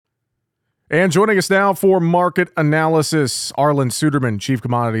And joining us now for market analysis, Arlan Suderman, Chief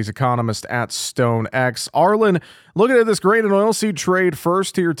Commodities Economist at StoneX. Arlan, looking at this grain and oilseed trade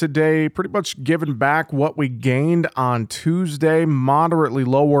first here today, pretty much giving back what we gained on Tuesday, moderately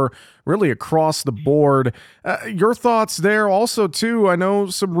lower really across the board. Your thoughts there also, too. I know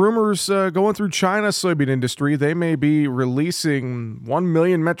some rumors going through China's soybean industry. They may be releasing 1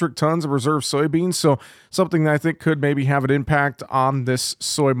 million metric tons of reserve soybeans, so something that I think could maybe have an impact on this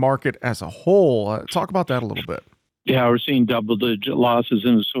soy market as a whole. Talk about that a little bit. Yeah, we're seeing double-digit losses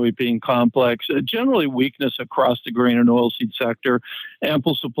in the soybean complex. Generally weakness across the grain and oilseed sector.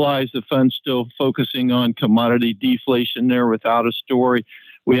 Ample supplies, the fund's still focusing on commodity deflation there without a story.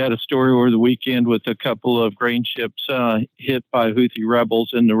 We had a story over the weekend with a couple of grain ships hit by Houthi rebels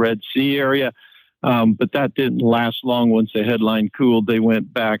in the Red Sea area. But that didn't last long. Once the headline cooled, they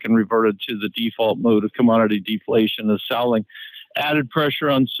went back and reverted to the default mode of commodity deflation of selling. Added pressure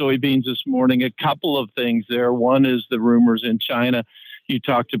on soybeans this morning. A couple of things there. One is the rumors in China you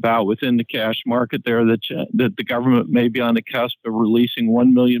talked about within the cash market there that the government may be on the cusp of releasing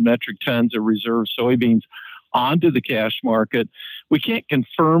 1 million metric tons of reserve soybeans onto the cash market. We can't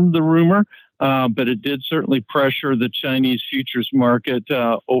confirm the rumor, but it did certainly pressure the Chinese futures market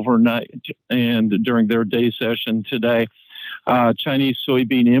overnight and during their day session today. Chinese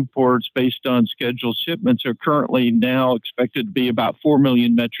soybean imports based on scheduled shipments are currently now expected to be about 4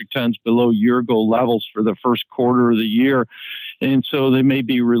 million metric tons below year-ago levels for the first quarter of the year. And so they may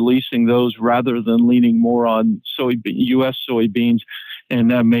be releasing those rather than leaning more on U.S. soybeans. And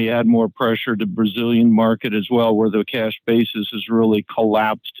that may add more pressure to Brazilian market as well, where the cash basis has really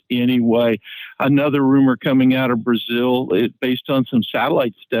collapsed anyway. Another rumor coming out of Brazil, based on some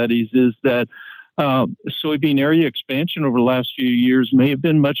satellite studies, is that soybean area expansion over the last few years may have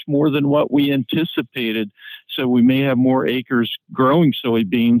been much more than what we anticipated. So we may have more acres growing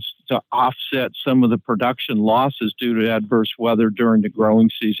soybeans to offset some of the production losses due to adverse weather during the growing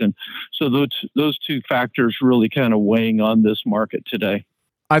season. So those two factors really kind of weighing on this market today.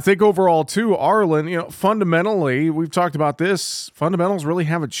 I think overall, too, Arlan, fundamentally, we've talked about this. Fundamentals really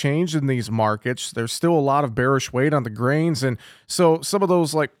haven't changed in these markets. There's still a lot of bearish weight on the grains. And so some of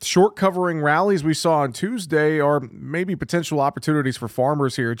those like short covering rallies we saw on Tuesday are maybe potential opportunities for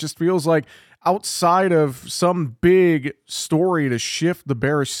farmers here. It just feels like outside of some big story to shift the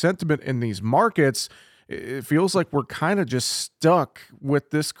bearish sentiment in these markets, it feels like we're kind of just stuck with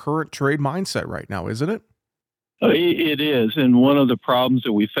this current trade mindset right now, isn't it? It is. And one of the problems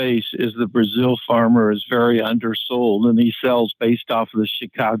that we face is the Brazil farmer is very undersold and he sells based off of the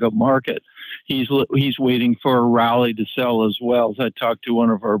Chicago market. He's waiting for a rally to sell as well. As I talked to one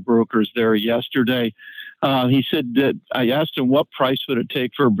of our brokers there yesterday, he said that I asked him what price would it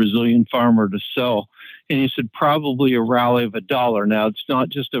take for a Brazilian farmer to sell. And he said probably a rally of $1. Now, it's not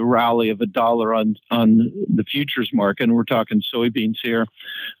just a rally of $1 on the futures market, and we're talking soybeans here,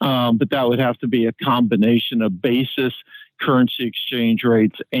 but that would have to be a combination of basis, currency exchange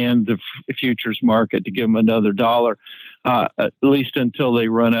rates, and the futures market to give them another $1, at least until they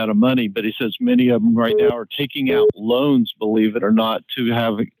run out of money. But he says many of them right now are taking out loans, believe it or not, to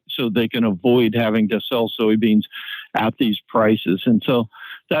have so they can avoid having to sell soybeans at these prices. And so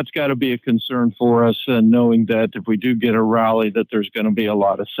that's got to be a concern for us, knowing that if we do get a rally, that there's going to be a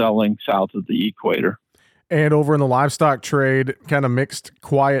lot of selling south of the equator. And over in the livestock trade, kind of mixed,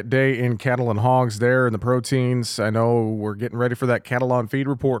 quiet day in cattle and hogs there in the proteins. I know we're getting ready for that cattle on feed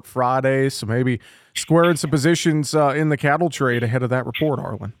report Friday, so maybe squaring some positions in the cattle trade ahead of that report,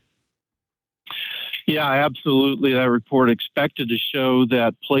 Arlan. Yeah, absolutely. That report expected to show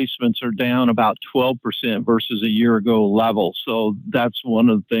that placements are down about 12% versus a year ago level. So that's one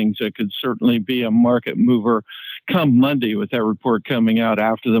of the things that could certainly be a market mover come Monday with that report coming out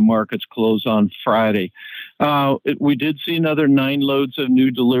after the markets close on Friday. We did see another 9 loads of new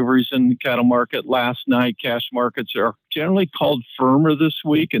deliveries in the cattle market last night. Cash markets are generally called firmer this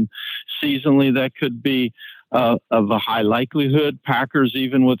week, and seasonally that could be of a high likelihood. Packers,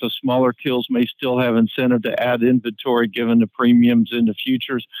 even with the smaller kills, may still have incentive to add inventory given the premiums in the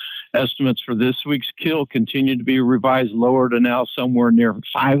futures. Estimates for this week's kill continue to be revised lower to now somewhere near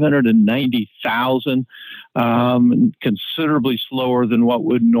 590,000, considerably slower than what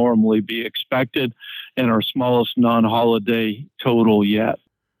would normally be expected, and our smallest non-holiday total yet.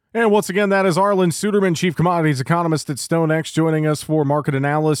 And once again, that is Arlan Suderman, Chief Commodities Economist at StoneX, joining us for market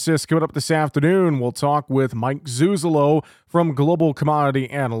analysis. Coming up this afternoon, we'll talk with Mike Zuzolo from Global Commodity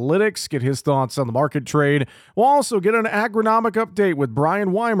Analytics, get his thoughts on the market trade. We'll also get an agronomic update with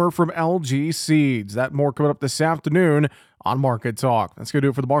Brian Weimer from LG Seeds. That more coming up this afternoon on Market Talk. That's going to do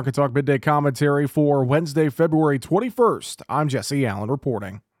it for the Market Talk Midday Commentary for Wednesday, February 21st. I'm Jesse Allen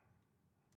reporting.